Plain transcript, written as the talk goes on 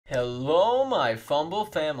Hello my Fumble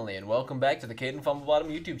family and welcome back to the Kaden Fumblebottom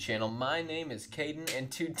YouTube channel. My name is Kaden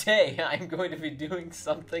and today I'm going to be doing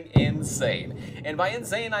something insane. And by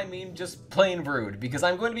insane I mean just plain rude, because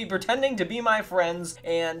I'm going to be pretending to be my friends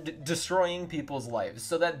and destroying people's lives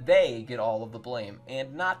so that they get all of the blame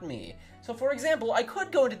and not me. So for example, I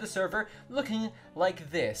could go into the server looking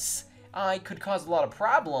like this. I could cause a lot of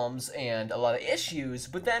problems and a lot of issues,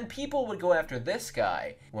 but then people would go after this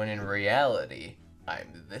guy, when in reality,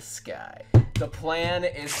 I'm this guy. The plan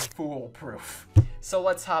is foolproof. So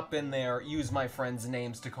let's hop in there, use my friends'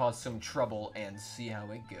 names to cause some trouble, and see how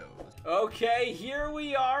it goes. Okay, here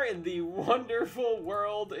we are in the wonderful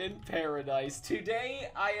world in paradise.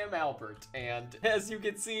 Today, I am Albert, and as you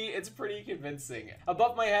can see, it's pretty convincing.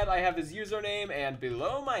 Above my head, I have his username, and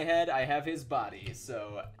below my head, I have his body.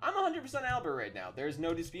 So, I'm 100% Albert right now. There's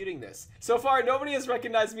no disputing this. So far, nobody has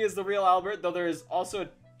recognized me as the real Albert, though there is also a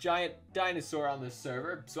giant dinosaur on this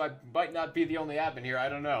server, so I might not be the only admin here, I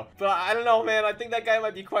don't know. But I don't know, man, I think that guy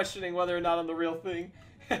might be questioning whether or not I'm the real thing.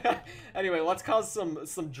 Anyway, let's cause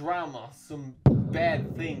some drama, some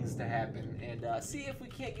bad things to happen, and see if we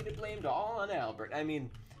can't get it blamed all on Albert. I mean,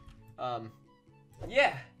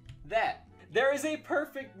 yeah, that. There is a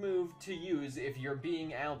perfect move to use if you're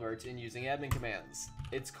being Albert and using admin commands.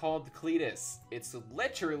 It's called Cletus. It's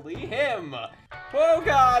literally him. Oh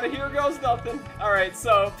god, here goes nothing. Alright,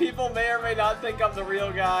 so people may or may not think I'm the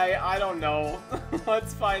real guy. I don't know.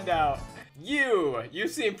 Let's find out. You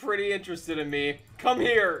seem pretty interested in me. Come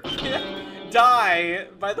here. Die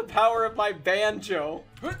by the power of my banjo.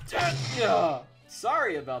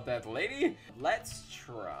 Sorry about that, lady. Let's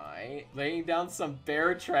try laying down some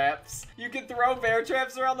bear traps. You can throw bear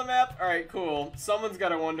traps around the map? Alright, cool. Someone's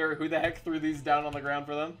gotta wonder who the heck threw these down on the ground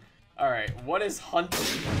for them. Alright, what is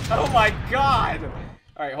hunting? Oh my god!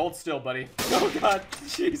 Alright, hold still, buddy. Oh god,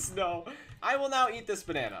 jeez, no. I will now eat this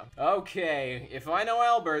banana. Okay, if I know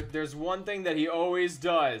Albert, there's one thing that he always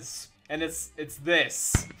does. And it's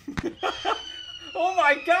this. Oh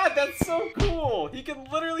my god, that's so cool! He can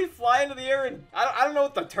literally fly into the air and I don't know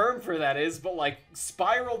what the term for that is, but like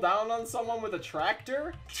spiral down on someone with a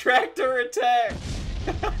tractor? Tractor attack!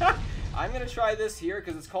 I'm gonna try this here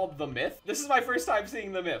because it's called The Myth. This is my first time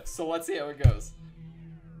seeing The Myth, so let's see how it goes.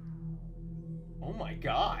 Oh my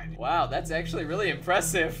god. Wow, that's actually really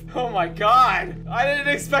impressive. Oh my god. I didn't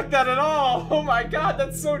expect that at all. Oh my god,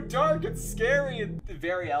 that's so dark and scary and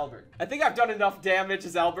very Albert. I think I've done enough damage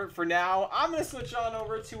as Albert for now. I'm gonna switch on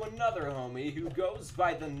over to another homie who goes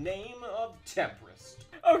by the name of Tempest.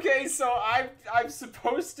 Okay, so I'm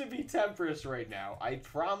supposed to be Tempest right now. I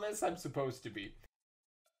promise I'm supposed to be.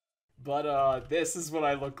 But, this is what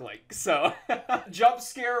I look like, so. Jump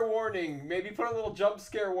scare warning. Maybe put a little jump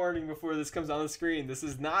scare warning before this comes on the screen. This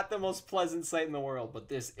is not the most pleasant sight in the world, but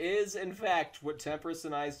this is, in fact, what Tempest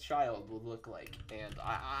and I's child would look like. And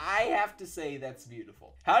I have to say that's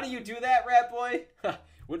beautiful. How do you do that, rat boy?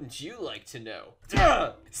 Wouldn't you like to know?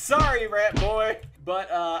 Sorry, rat boy. But,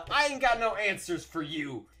 I ain't got no answers for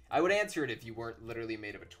you. I would answer it if you weren't literally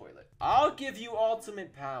made of a toilet. I'll give you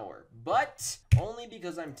ultimate power, but only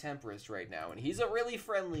because I'm Tempest right now, and he's a really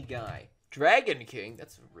friendly guy. Dragon King,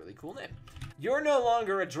 that's a really cool name. You're no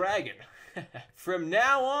longer a dragon. From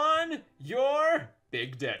now on, you're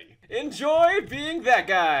Big Daddy. Enjoy being that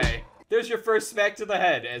guy. There's your first smack to the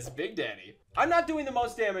head as Big Daddy. I'm not doing the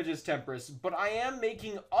most damage as Tempest, but I am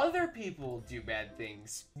making other people do bad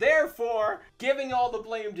things. Therefore, giving all the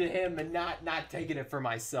blame to him and not taking it for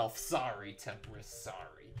myself. Sorry, Tempest, sorry.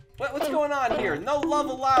 What's going on here? No love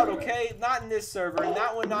allowed, okay? Not in this server,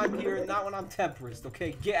 not when I'm here, not when I'm Tempest,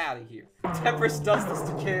 okay? Get out of here. Tempest does this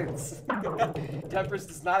to kids. Tempest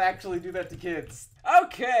does not actually do that to kids.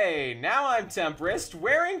 Okay, now I'm Tempest,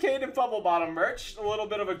 wearing Kaden Fumblebottom merch. A little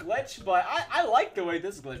bit of a glitch, but I like the way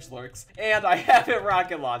this glitch looks. And I have a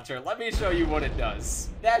rocket launcher. Let me show you what it does.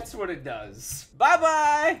 That's what it does.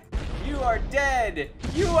 Bye-bye! You are dead!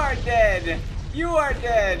 You are dead! You are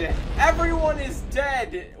dead! Everyone is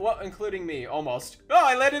dead! Well, including me, almost. Oh,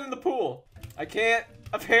 I landed in the pool. I can't.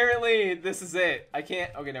 Apparently, this is it. I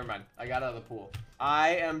can't. Okay, never mind. I got out of the pool.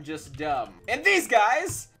 I am just dumb. And these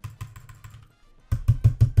guys!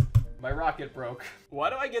 My rocket broke. Why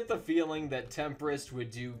do I get the feeling that Tempest would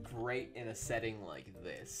do great in a setting like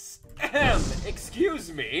this? Excuse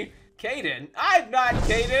me? Kaden? I'm not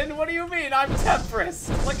Kaden! What do you mean? I'm Tempest!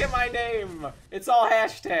 Look at my name! It's all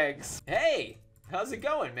hashtags. Hey! How's it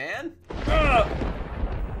going, man? Ugh.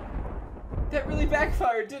 That really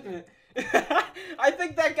backfired, didn't it? I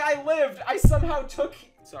think that guy lived! I somehow took...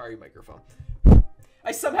 Sorry, microphone.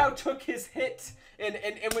 I somehow took his hit and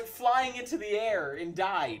went flying into the air and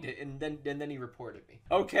died, and then he reported me.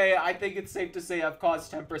 Okay, I think it's safe to say I've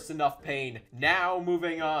caused Tempest enough pain. Now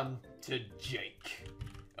moving on to Jake.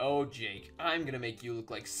 Oh, Jake, I'm gonna make you look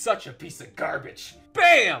like such a piece of garbage.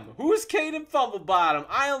 Bam! Who's Kaden Fumblebottom?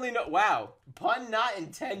 I only know. Wow. Pun not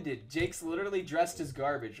intended. Jake's literally dressed as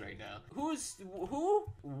garbage right now. Who?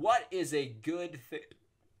 What is a good thing?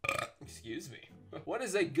 Excuse me. What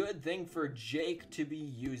is a good thing for Jake to be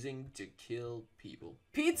using to kill people?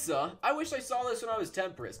 Pizza? I wish I saw this when I was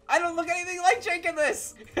Tempest. I don't look anything like Jake in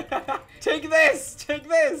this. Take this. Take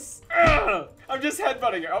this. Ugh. I'm just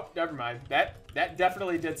headbutting her. Oh, never mind. That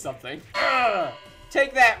definitely did something. Ugh.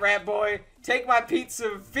 Take that, rat boy. Take my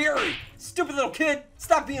pizza fury. Stupid little kid.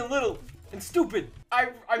 Stop being little and stupid.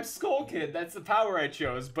 I'm Skull Kid. That's the power I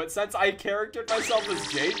chose. But since I charactered myself as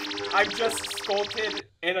Jake, I'm just Skull Kid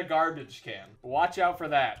in a garbage can. Watch out for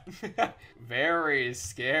that. Very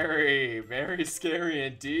scary. Very scary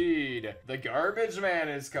indeed. The garbage man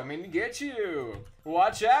is coming to get you.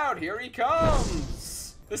 Watch out. Here he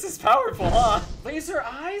comes. This is powerful, huh? Laser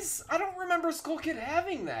eyes? I don't remember Skull Kid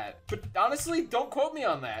having that. But honestly, don't quote me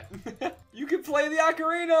on that. You can play the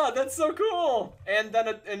ocarina. That's so cool. And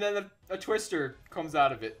then a twister comes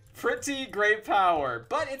out of it. Pretty great power,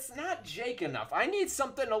 but it's not Jake enough. I need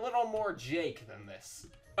something a little more Jake than this.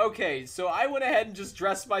 Okay, so I went ahead and just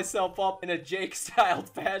dressed myself up in a Jake-styled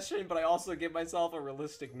fashion, but I also give myself a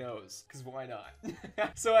realistic nose, because why not?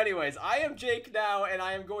 So anyways, I am Jake now, and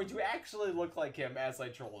I am going to actually look like him as I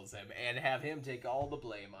troll as him, and have him take all the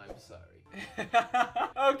blame. I'm sorry.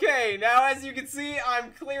 Okay, now as you can see,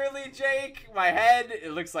 I'm clearly Jake. My head,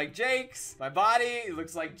 it looks like Jake's. My body, it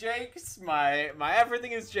looks like Jake's. My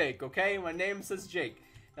everything is Jake, okay? My name says Jake.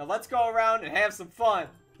 Now let's go around and have some fun.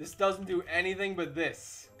 This doesn't do anything but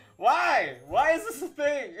this. Why? Why is this a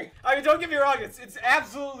thing? I mean, don't get me wrong, it's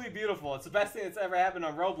absolutely beautiful. It's the best thing that's ever happened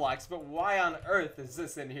on Roblox, but why on earth is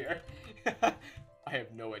this in here? I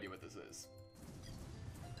have no idea what this is.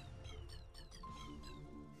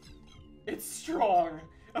 It's strong.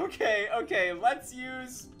 Okay, let's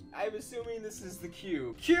use... I'm assuming this is the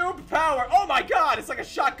cube. Cube power! Oh my god, it's like a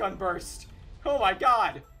shotgun burst! Oh my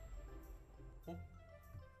god!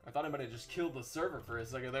 I thought I might have just killed the server for a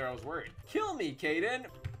second there. I was worried. Kill me, Kaden.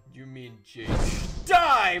 You mean Jake?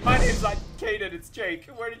 Die! My name's not Kaden, it's Jake.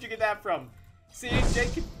 Where did you get that from? See,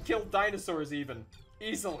 Jake can kill dinosaurs even.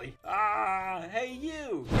 Easily. Ah, hey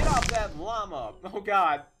you! Get off that llama! Oh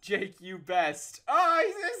god, Jake, you best. Oh,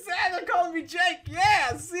 he's sad they're calling me Jake!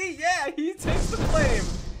 Yeah, see, yeah, he takes the blame!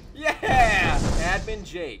 Yeah! Admin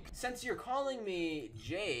Jake. Since you're calling me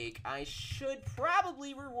Jake, I should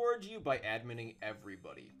probably reward you by adminning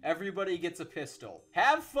everybody. Everybody gets a pistol.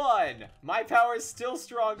 Have fun! My power is still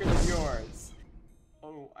stronger than yours.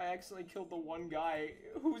 Oh, I accidentally killed the one guy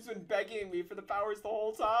who's been begging me for the powers the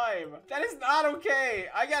whole time. That is not okay.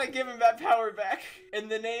 I gotta give him that power back. In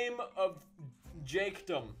the name of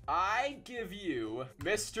Jakedom, I give you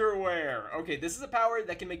Mr. Ware. Okay, this is a power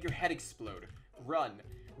that can make your head explode. Run.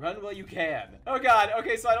 Run while you can. Oh god,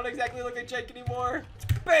 okay, so I don't exactly look like Jake anymore.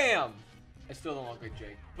 Bam! I still don't look like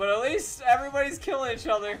Jake. But at least everybody's killing each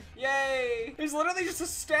other. Yay! There's literally just a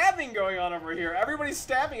stabbing going on over here. Everybody's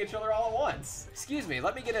stabbing each other all at once. Excuse me,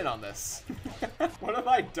 let me get in on this. What have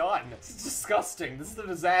I done? This is disgusting. This is a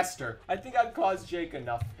disaster. I think I've caused Jake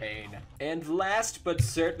enough pain. And last but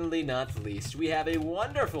certainly not least, we have a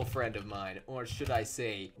wonderful friend of mine, or should I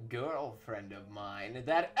say, girlfriend of mine,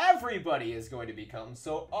 that everybody is going to become,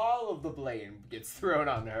 so all of the blame gets thrown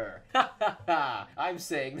on her. I'm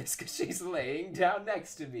saying this because she's laying down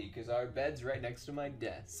next to me, because our bed's right next to my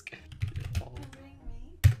desk.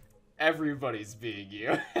 Everybody's being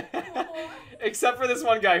you. Except for this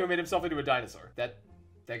one guy who made himself into a dinosaur. That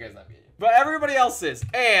guy's not being you. But everybody else is.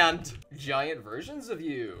 And giant versions of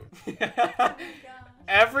you. Oh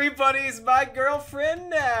everybody's my girlfriend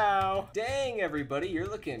now. Dang, everybody, you're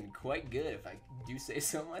looking quite good if I do say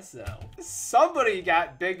so myself. Somebody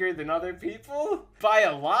got bigger than other people by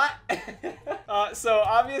a lot. So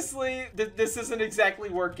obviously this isn't exactly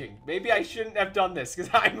working. Maybe I shouldn't have done this because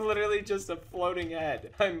I'm literally just a floating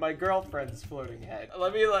head. I'm my girlfriend's floating head.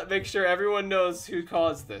 Let me make sure everyone knows who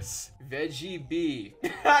caused this. Veggie B.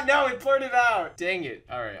 No, it blurted out. Dang it.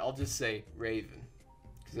 All right, I'll just say Raven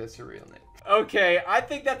because that's her real name. Okay, I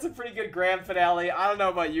think that's a pretty good grand finale. I don't know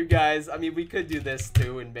about you guys. I mean, we could do this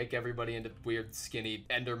too and make everybody into weird, skinny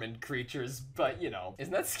Enderman creatures, but you know,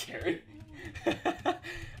 isn't that scary? The head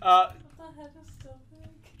is still big.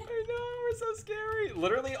 I no, we're so scary.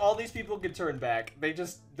 Literally, all these people can turn back. They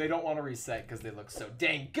don't want to reset because they look so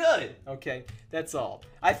dang good. Okay, that's all.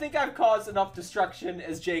 I think I've caused enough destruction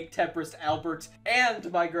as Jake, Tempest, Albert,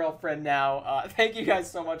 and my girlfriend now. Thank you guys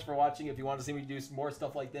so much for watching. If you want to see me do some more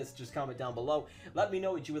stuff like this, just comment down below. Let me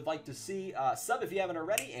know what you would like to see. Sub if you haven't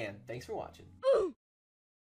already, and thanks for watching.